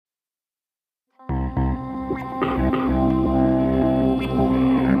This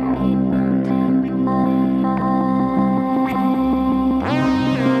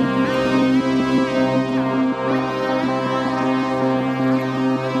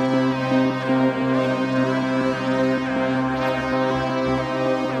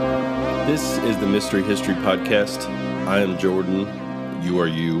is the Mystery History Podcast. I am Jordan, you are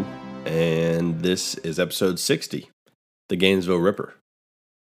you, and this is episode 60, the Gainesville Ripper.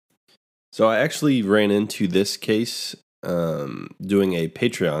 So I actually ran into this case doing a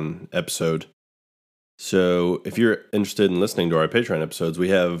Patreon episode. So if you're interested in listening to our Patreon episodes,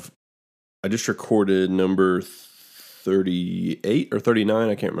 I just recorded number 38 or 39,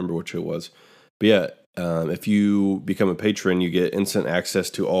 I can't remember which it was. But yeah, if you become a patron, you get instant access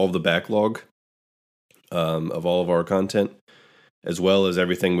to all of the backlog of all of our content, as well as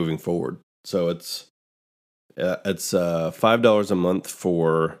everything moving forward. So it's $5 a month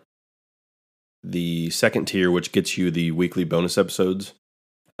for the second tier, which gets you the weekly bonus episodes,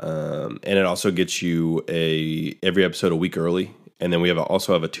 and it also gets you every episode a week early. And then we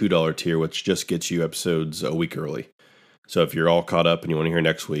also have a $2 tier, which just gets you episodes a week early. So if you're all caught up and you want to hear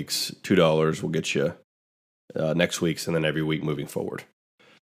next week's, $2 will get you next week's, and then every week moving forward.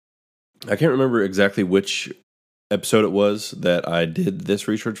 I can't remember exactly which episode it was that I did this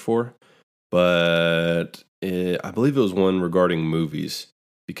research for, but I believe it was one regarding movies,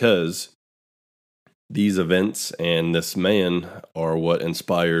 because these events and this man are what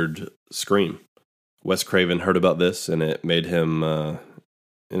inspired Scream. Wes Craven heard about this, and it made him, it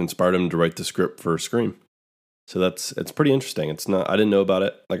inspired him to write the script for Scream. So it's pretty interesting. I didn't know about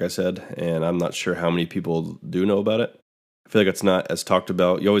it, like I said, and I'm not sure how many people do know about it. I feel like it's not as talked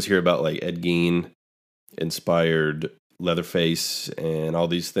about. You always hear about like Ed Gein inspired Leatherface and all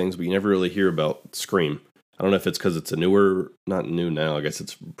these things, but you never really hear about Scream. I don't know if it's because it's not new now. I guess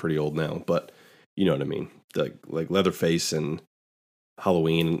it's pretty old now, but you know what I mean. Like Leatherface and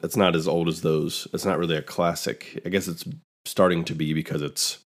Halloween, it's not as old as those. It's not really a classic. I guess it's starting to be because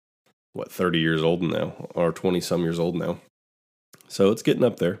it's 30 years old now, or 20 some years old now. So it's getting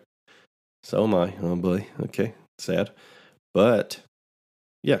up there. So am I. Oh boy. Okay. Sad. But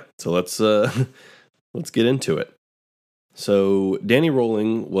yeah, so let's get into it. So Danny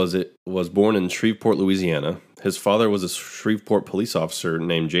Rolling was born in Shreveport, Louisiana. His father was a Shreveport police officer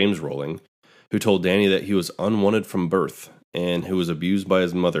named James Rolling, who told Danny that he was unwanted from birth and who was abused by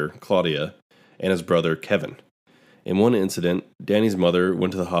his mother, Claudia, and his brother, Kevin. In one incident, Danny's mother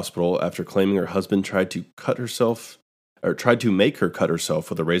went to the hospital after claiming her husband tried to make her cut herself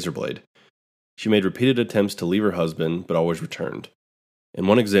with a razor blade. She made repeated attempts to leave her husband, but always returned. In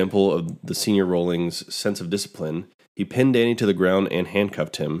one example of the senior Rolling's sense of discipline, he pinned Danny to the ground and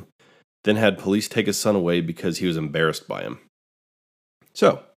handcuffed him, then had police take his son away because he was embarrassed by him.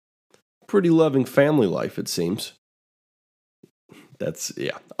 So, pretty loving family life, it seems.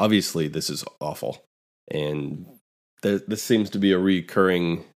 Obviously this is awful. And this seems to be a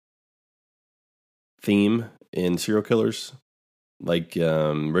recurring theme in serial killers. Like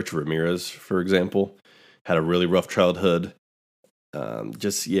Richard Ramirez, for example, had a really rough childhood.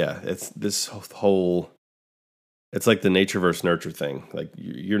 It's this whole. It's like the nature versus nurture thing. Like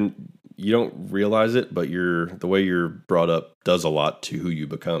you don't realize it, but the way you're brought up does a lot to who you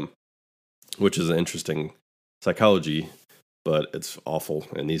become, which is an interesting psychology, but it's awful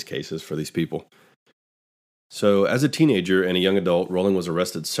in these cases for these people. So, as a teenager and a young adult, Rolling was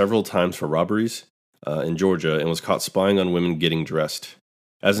arrested several times for robberies in Georgia and was caught spying on women getting dressed.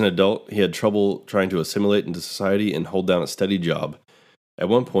 As an adult, he had trouble trying to assimilate into society and hold down a steady job. At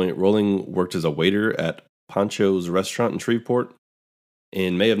one point, Rolling worked as a waiter at Pancho's restaurant in Shreveport.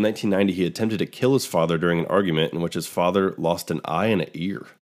 In May of 1990, he attempted to kill his father during an argument in which his father lost an eye and an ear.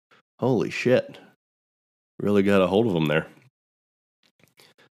 Holy shit. Really got a hold of him there.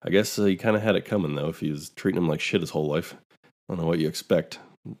 I guess he kind of had it coming, though, if he was treating him like shit his whole life. I don't know what you expect.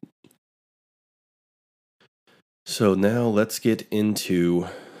 So now let's get into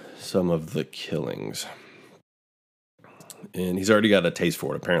some of the killings. And he's already got a taste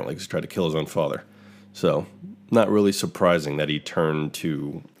for it, apparently, because he tried to kill his own father. So, not really surprising that he turned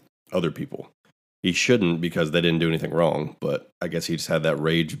to other people. He shouldn't, because they didn't do anything wrong, but I guess he just had that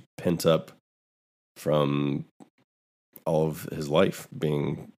rage pent up from all of his life,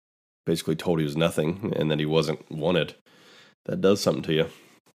 being basically told he was nothing and that he wasn't wanted. That does something to you.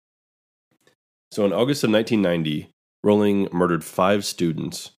 So in August of 1990, Rolling murdered 5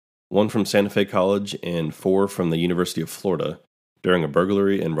 students, 1 from Santa Fe College and 4 from the University of Florida, during a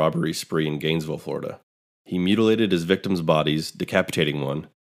burglary and robbery spree in Gainesville, Florida. He mutilated his victims' bodies, decapitating one.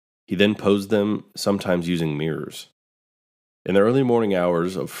 He then posed them, sometimes using mirrors. In the early morning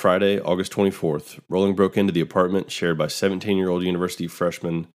hours of Friday, August 24th, Rowling broke into the apartment shared by 17-year-old university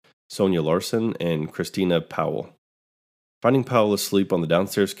freshmen Sonia Larson and Christina Powell. Finding Powell asleep on the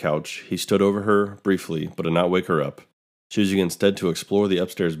downstairs couch, he stood over her briefly but did not wake her up, choosing instead to explore the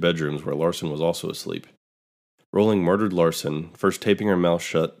upstairs bedrooms where Larson was also asleep. Rowling murdered Larson, first taping her mouth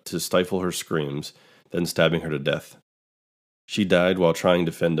shut to stifle her screams, then stabbing her to death. She died while trying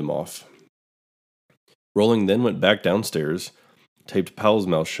to fend him off. Rowling then went back downstairs, taped Powell's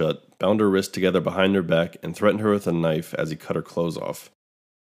mouth shut, bound her wrists together behind her back, and threatened her with a knife as he cut her clothes off.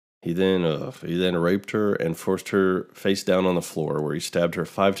 He then raped her and forced her face down on the floor, where he stabbed her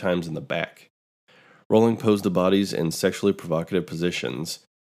 5 times in the back. Rowling posed the bodies in sexually provocative positions.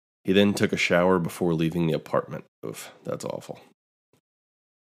 He then took a shower before leaving the apartment. Oof, that's awful.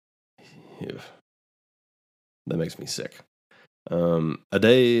 Ew. That makes me sick. A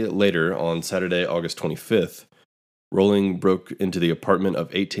day later, on Saturday, August 25th, Rowling broke into the apartment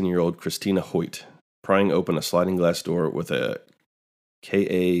of 18-year-old Christina Hoyt, prying open a sliding glass door with a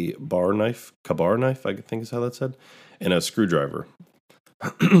Ka-bar knife, I think is how that's said, and a screwdriver.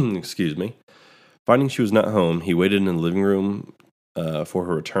 Excuse me. Finding she was not home, he waited in the living room for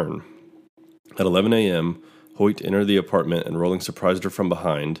her return. At 11 a.m., Hoyt entered the apartment and Rowling surprised her from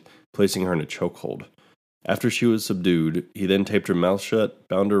behind, placing her in a chokehold. After she was subdued, he then taped her mouth shut,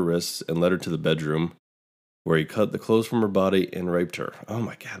 bound her wrists, and led her to the bedroom, where he cut the clothes from her body and raped her. Oh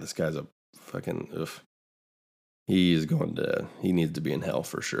my god, this guy's a fucking... Ugh. He needs to be in hell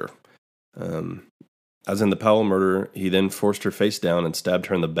for sure. As in the Powell murder, he then forced her face down and stabbed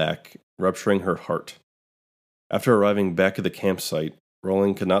her in the back, rupturing her heart. After arriving back at the campsite,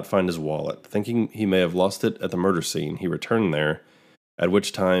 Rowling could not find his wallet. Thinking he may have lost it at the murder scene, he returned there, at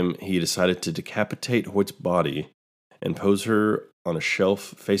which time he decided to decapitate Hoyt's body and pose her on a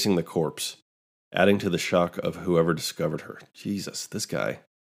shelf facing the corpse, adding to the shock of whoever discovered her. Jesus, this guy.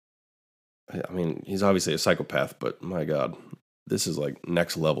 I mean, he's obviously a psychopath, but my god, this is like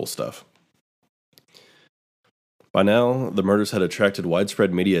next level stuff. By now, the murders had attracted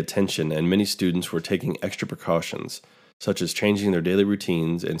widespread media attention, and many students were taking extra precautions, such as changing their daily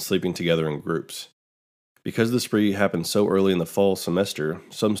routines and sleeping together in groups. Because the spree happened so early in the fall semester,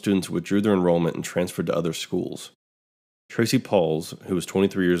 some students withdrew their enrollment and transferred to other schools. Tracy Pauls, who was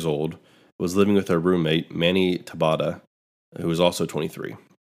 23 years old, was living with her roommate, Manny Tabata, who was also 23.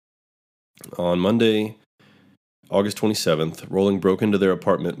 On Monday, August 27th, Rowling broke into their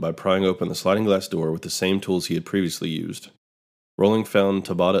apartment by prying open the sliding glass door with the same tools he had previously used. Rowling found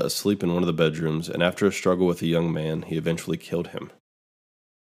Tabata asleep in one of the bedrooms, and after a struggle with a young man, he eventually killed him.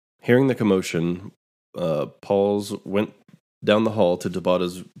 Hearing the commotion, Pauls went down the hall to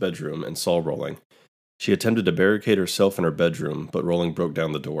Tabata's bedroom and saw Rowling. She attempted to barricade herself in her bedroom, but Rowling broke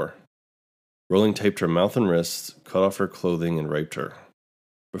down the door. Rowling taped her mouth and wrists, cut off her clothing, and raped her,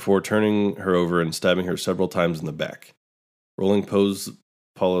 before turning her over and stabbing her several times in the back. Rowling posed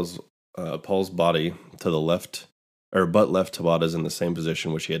Paul's body to the left, but left Tabata's in the same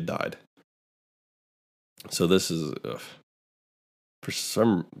position which he had died. So this is,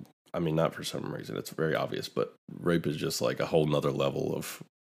 not for some reason, it's very obvious, but rape is just like a whole nother level of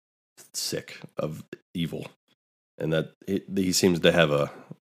sick, of evil. And that he seems to have a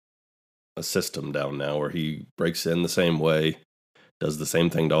system down now where he breaks in the same way, does the same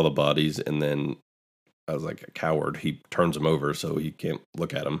thing to all the bodies, and then, as like a coward, he turns them over so he can't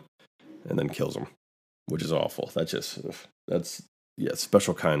look at them, and then kills them, which is awful. That's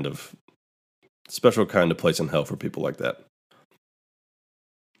special kind of place in hell for people like that.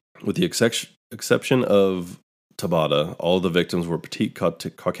 With the exception of Tabata, all of the victims were petite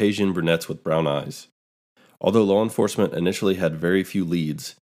Caucasian brunettes with brown eyes. Although law enforcement initially had very few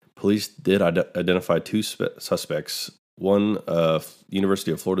leads, police did identify 2 suspects. One, a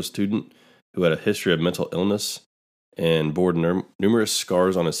University of Florida student who had a history of mental illness and bore numerous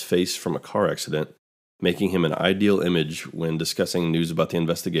scars on his face from a car accident, making him an ideal image when discussing news about the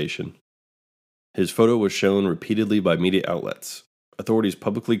investigation. His photo was shown repeatedly by media outlets. Authorities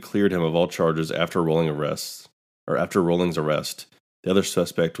publicly cleared him of all charges after Rowling's arrest. The other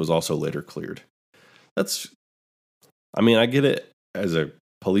suspect was also later cleared. I get it. As a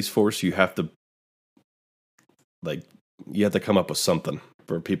police force, you have to come up with something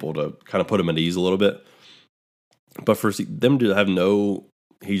for people to kind of put him at ease a little bit. But for them to have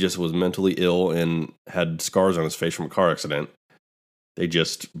he just was mentally ill and had scars on his face from a car accident, they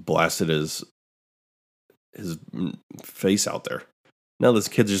just blasted his face out there. Now this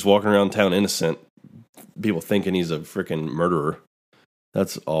kid's just walking around town innocent, people thinking he's a freaking murderer.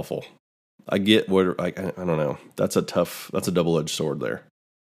 That's awful. I get I don't know. That's a double-edged sword there.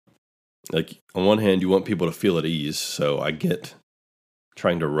 Like, on one hand, you want people to feel at ease, so I get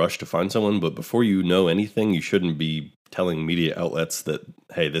trying to rush to find someone, but before you know anything, you shouldn't be telling media outlets that,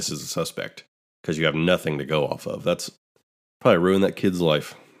 hey, this is a suspect, because you have nothing to go off of. That's probably ruined that kid's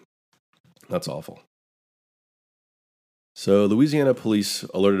life. That's awful. So, Louisiana police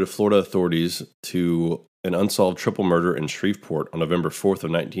alerted Florida authorities to an unsolved triple murder in Shreveport on November 4th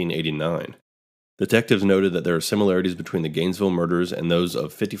of 1989. Detectives noted that there are similarities between the Gainesville murders and those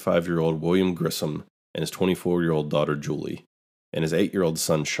of 55-year-old William Grissom and his 24-year-old daughter Julie, and his 8-year-old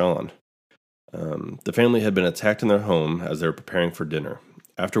son Sean. The family had been attacked in their home as they were preparing for dinner.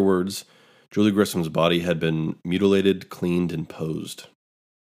 Afterwards, Julie Grissom's body had been mutilated, cleaned, and posed.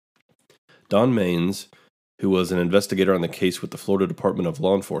 Don Maines, who was an investigator on the case with the Florida Department of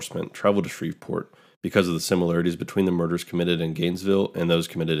Law Enforcement, traveled to Shreveport because of the similarities between the murders committed in Gainesville and those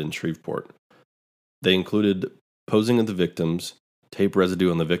committed in Shreveport. They included posing of the victims, tape residue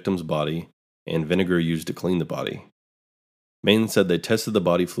on the victim's body, and vinegar used to clean the body. Maines said they tested the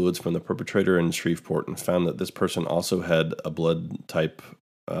body fluids from the perpetrator in Shreveport and found that this person also had a blood type,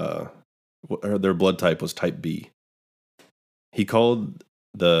 their blood type was type B. He called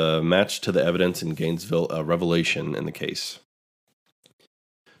the match to the evidence in Gainesville a revelation in the case.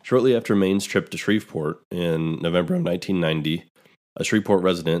 Shortly after Maine's trip to Shreveport in November of 1990, a Shreveport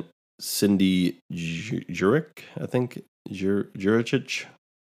resident, Cindy Jurich, I think, Jurich, Juracich,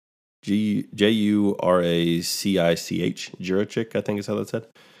 Jurich, I think is how that's said,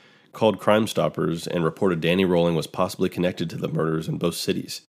 called Crime Stoppers and reported Danny Rolling was possibly connected to the murders in both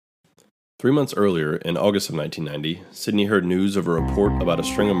cities. 3 months earlier, in August of 1990, Sydney heard news of a report about a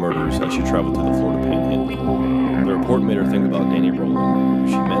string of murders as she traveled to the Florida Panhandle. The report made her think about Danny Rolling, who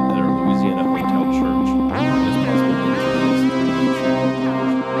she met at her Louisiana hometown church, and his possible influence in the beach.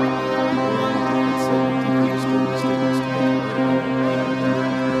 Rolling had said deeply disturbing statements to both her and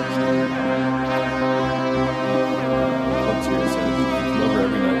quotes here said, "He'd come over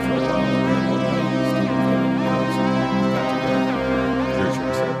every night for a while, and then one night Stephen came in the house and got to go." Church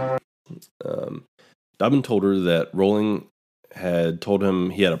said. Dobbin told her that Rolling had told him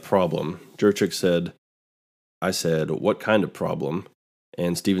he had a problem. Jurchik said, "I said, what kind of problem?"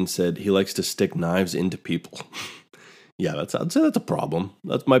 And Stephen said, "He likes to stick knives into people." Yeah, I'd say that's a problem.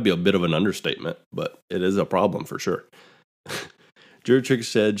 That might be a bit of an understatement, but it is a problem for sure. Jurchik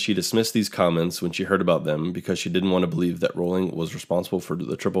said she dismissed these comments when she heard about them because she didn't want to believe that Rolling was responsible for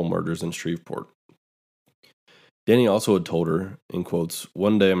the triple murders in Shreveport. Danny also had told her, in quotes,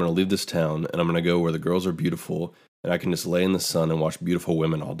 "One day I'm going to leave this town and I'm going to go where the girls are beautiful and I can just lay in the sun and watch beautiful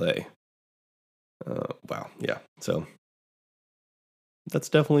women all day." Wow, yeah. So that's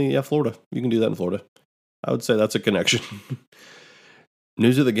definitely, Florida. You can do that in Florida. I would say that's a connection.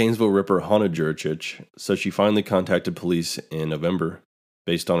 News of the Gainesville Ripper haunted Jurich, so she finally contacted police in November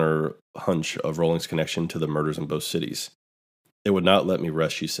based on her hunch of Rolling's connection to the murders in both cities. "It would not let me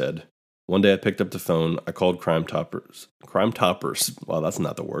rest," she said. "One day I picked up the phone, I called Crime Toppers. Wow, that's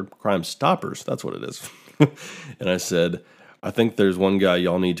not the word. Crime Stoppers, that's what it is." And I said, "I think there's one guy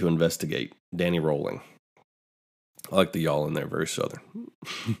y'all need to investigate, Danny Rolling." I like the y'all in there, very southern.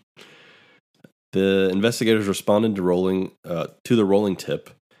 The investigators responded to the Rolling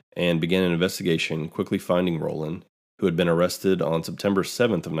tip and began an investigation, quickly finding Rolling, who had been arrested on September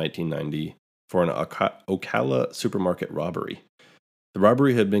 7th of 1990 for an Ocala supermarket robbery. The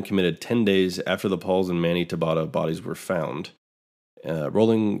robbery had been committed 10 days after the Pauls and Manny Tabata bodies were found.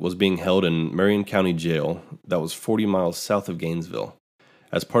 Rolling was being held in Marion County Jail that was 40 miles south of Gainesville.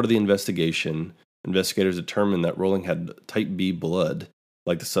 As part of the investigation, investigators determined that Rolling had type B blood,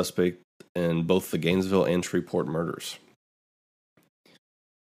 like the suspect in both the Gainesville and Shreveport murders.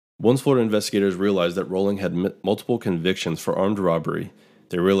 Once Florida investigators realized that Rolling had multiple convictions for armed robbery,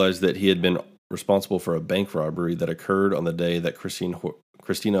 they realized that he had been responsible for a bank robbery that occurred on the day that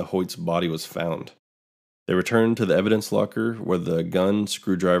Christina Hoyt's body was found. They returned to the evidence locker where the gun,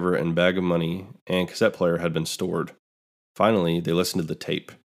 screwdriver, and bag of money and cassette player had been stored. Finally, they listened to the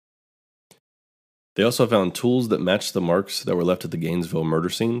tape. They also found tools that matched the marks that were left at the Gainesville murder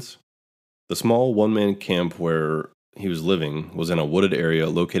scenes. The small one-man camp where he was living was in a wooded area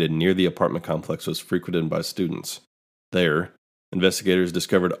located near the apartment complex was frequented by students. There, investigators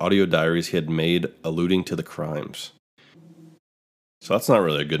discovered audio diaries he had made alluding to the crimes. So that's not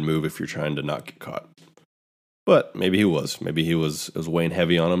really a good move if you're trying to not get caught. But maybe he was. Maybe it was weighing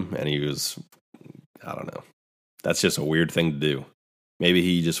heavy on him and he was, I don't know. That's just a weird thing to do. Maybe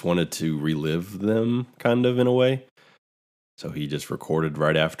he just wanted to relive them, kind of, in a way. So he just recorded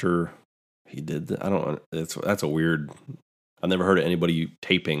right after he did. I don't know. That's a weird. I've never heard of anybody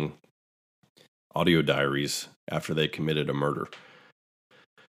taping audio diaries after they committed a murder.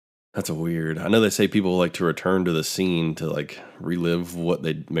 That's a weird. I know they say people like to return to the scene to like relive what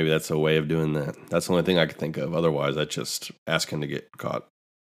they. Maybe that's a way of doing that. That's the only thing I could think of. Otherwise, I just ask him to get caught,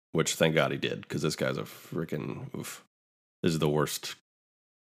 which thank God he did, because this guy's a freaking oof. This is the worst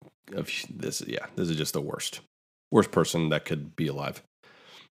of this. Yeah, this is just the worst person that could be alive.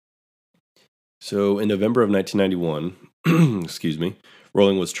 So in November of 1991, excuse me,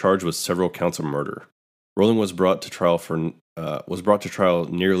 Rowling was charged with several counts of murder. Rowling was brought to trial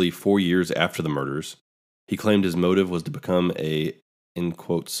nearly 4 years after the murders. He claimed his motive was to become a, in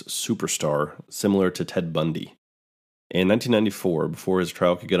quotes, superstar, similar to Ted Bundy. In 1994, before his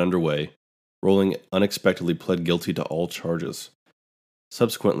trial could get underway, Rowling unexpectedly pled guilty to all charges.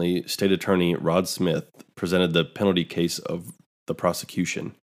 Subsequently, State Attorney Rod Smith presented the penalty case of the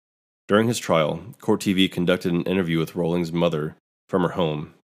prosecution. During his trial, Court TV conducted an interview with Rowling's mother from her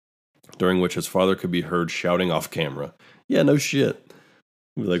home, during which his father could be heard shouting off camera. Yeah, no shit.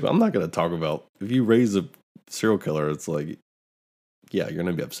 He'd be like, I'm not going to talk about, if you raise a serial killer, it's like, yeah, you're going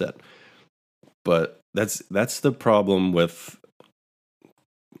to be upset. But that's the problem with,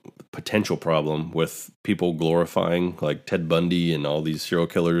 potential problem with people glorifying like Ted Bundy and all these serial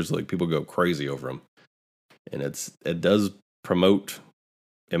killers. Like people go crazy over them. And it does promote,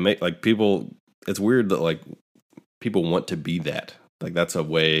 it make like people, it's weird that like people want to be that. Like that's a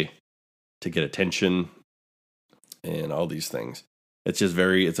way to get attention and all these things. It's a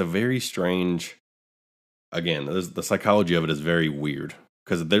very strange, again, the psychology of it is very weird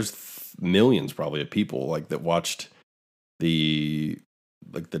because there's millions probably of people like that watched the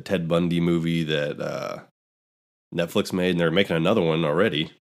Ted Bundy movie that Netflix made, and they're making another one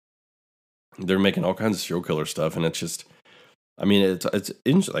already. They're making all kinds of serial killer stuff, and it's just, I mean,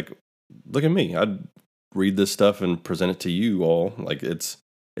 it's like, look at me. I'd read this stuff and present it to you all. Like it's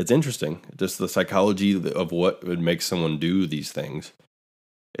interesting. Just the psychology of what would make someone do these things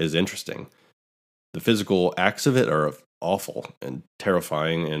is interesting. The physical acts of it are awful and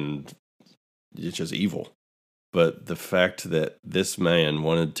terrifying, and it's just evil. But the fact that this man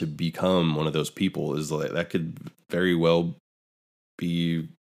wanted to become one of those people is like, that could very well be,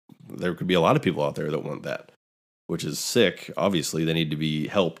 there could be a lot of people out there that want that, which is sick. Obviously, they need to be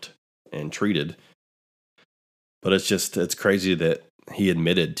helped and treated. But it's crazy that he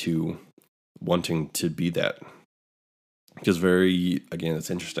admitted to wanting to be that. Just again, it's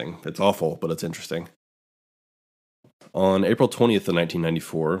interesting. It's awful, but it's interesting. On April 20th of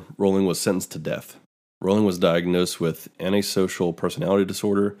 1994, Rowling was sentenced to death. Rowling was diagnosed with antisocial personality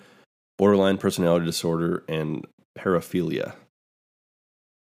disorder, borderline personality disorder, and paraphilia.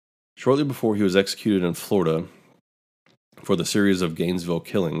 Shortly before he was executed in Florida for the series of Gainesville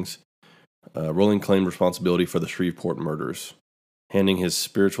killings, Rowling claimed responsibility for the Shreveport murders, handing his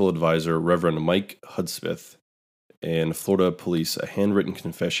spiritual advisor, Reverend Mike Hudspeth, and Florida police a handwritten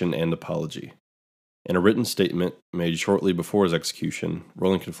confession and apology. In a written statement made shortly before his execution,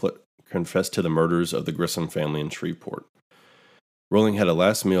 Rowling confessed to the murders of the Grissom family in Shreveport. Rowling had a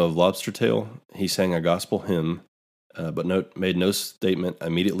last meal of lobster tail. He sang a gospel hymn, but made no statement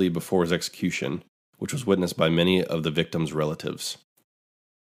immediately before his execution, which was witnessed by many of the victims' relatives.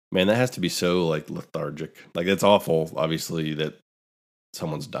 Man, that has to be so like lethargic. Like it's awful, obviously, that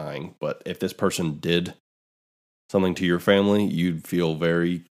someone's dying. But if this person did something to your family, you'd feel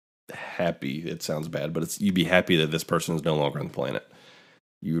very happy. It sounds bad, but you'd be happy that this person is no longer on the planet.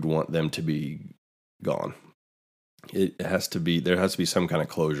 You'd want them to be gone. There has to be some kind of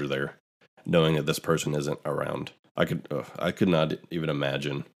closure there, knowing that this person isn't around. I could not even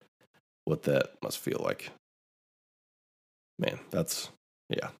imagine what that must feel like. Man,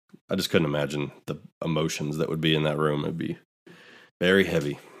 yeah. I just couldn't imagine the emotions that would be in that room. It'd be very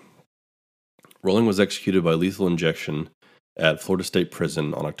heavy. Rowling was executed by lethal injection at Florida State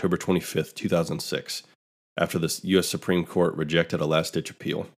Prison on October 25th, 2006, after the U.S. Supreme Court rejected a last-ditch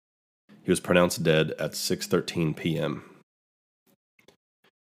appeal. He was pronounced dead at 6:13 p.m.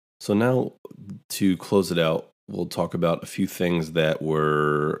 So now, to close it out, we'll talk about a few things that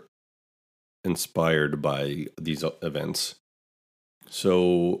were inspired by these events.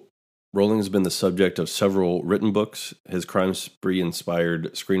 So, Rowling has been the subject of several written books. His crime spree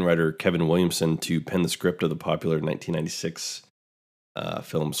inspired screenwriter Kevin Williamson to pen the script of the popular 1996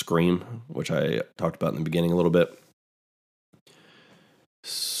 film Scream, which I talked about in the beginning a little bit.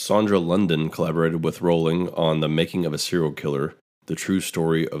 Sandra London collaborated with Rowling on The Making of a Serial Killer, the true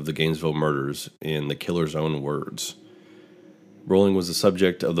story of the Gainesville murders in the killer's own words. Rowling was the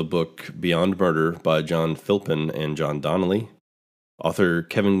subject of the book Beyond Murder by John Philpin and John Donnelly. Author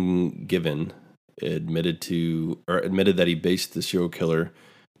Kevin Given admitted that he based the serial killer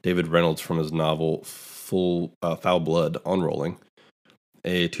David Reynolds from his novel Foul Blood on Rowling.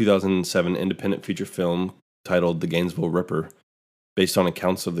 a 2007 independent feature film titled The Gainesville Ripper, based on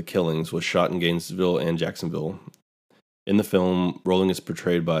accounts of the killings, was shot in Gainesville and Jacksonville. In the film, Rolling is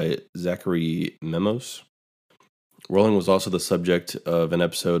portrayed by Zachary Memos. Rolling was also the subject of an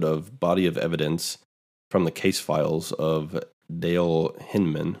episode of Body of Evidence from the Case Files of Dale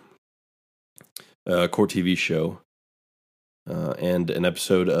Hinman, a court TV show, and an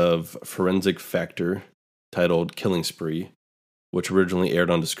episode of Forensic Factor titled Killing Spree, which originally aired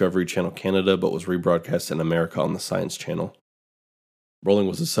on Discovery Channel Canada but was rebroadcast in America on the Science Channel. Rolling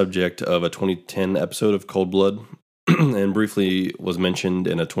was the subject of a 2010 episode of Cold Blood and briefly was mentioned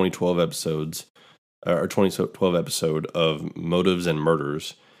in a 2012 episode of Motives and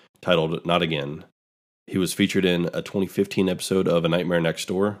Murders titled Not Again. He was featured in a 2015 episode of A Nightmare Next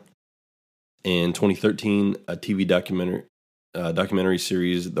Door. In 2013, a TV documentary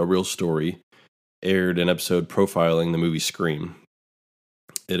series, The Real Story, aired an episode profiling the movie Scream.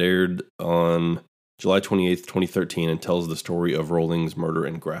 It aired on July 28th, 2013, and tells the story of Rolling's murder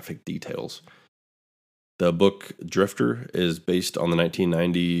in graphic details. The book Drifter is based on the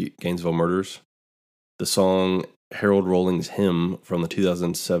 1990 Gainesville murders. The song Harold Rolling's Hymn from the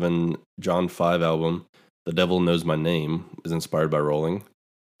 2007 John 5 album, The Devil Knows My Name, is inspired by Rolling.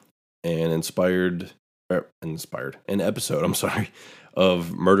 And an episode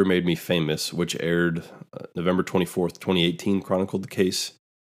of Murder Made Me Famous, which aired November 24th, 2018, chronicled the case.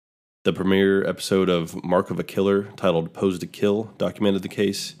 The premiere episode of Mark of a Killer, titled Pose to Kill, documented the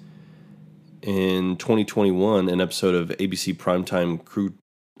case. In 2021, an episode of ABC Primetime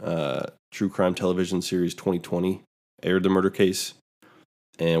True Crime Television Series 2020 aired the murder case.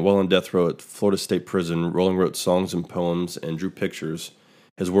 And while on death row at Florida State Prison, Rolling wrote songs and poems and drew pictures.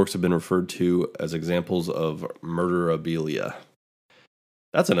 His works have been referred to as examples of murderabilia.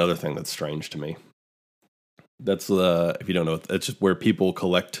 That's another thing that's strange to me. That's, if you don't know, it's just where people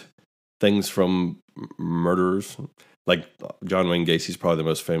collect things from murderers. Like John Wayne Gacy's probably the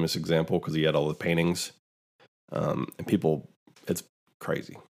most famous example because he had all the paintings. And people, it's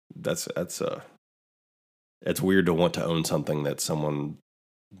crazy. It's weird to want to own something that someone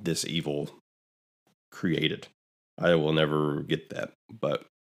this evil created. I will never get that, but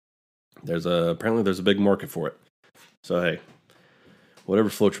apparently there's a big market for it. So hey, whatever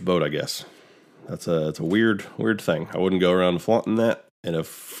floats your boat, I guess. It's a weird thing. I wouldn't go around flaunting that. And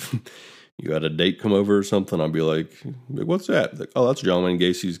if you had a date come over or something, I'd be like, "What's that?" Like, "Oh, that's John Wayne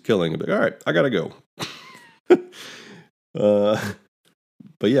Gacy's killing." I'd be like, "All right, I gotta go."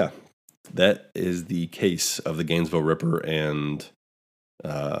 But yeah, that is the case of the Gainesville Ripper and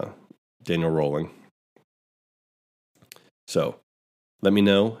Daniel Rolling. So, let me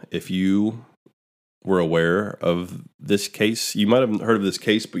know if you were aware of this case. You might have heard of this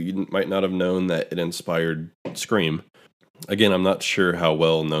case, but you might not have known that it inspired Scream. Again, I'm not sure how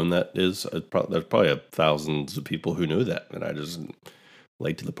well known that is. There's probably thousands of people who knew that, and I just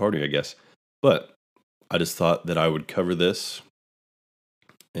late to the party, I guess. But I just thought that I would cover this,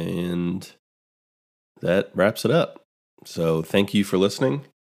 and that wraps it up. So thank you for listening,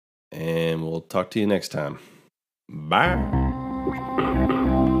 and we'll talk to you next time. Bye.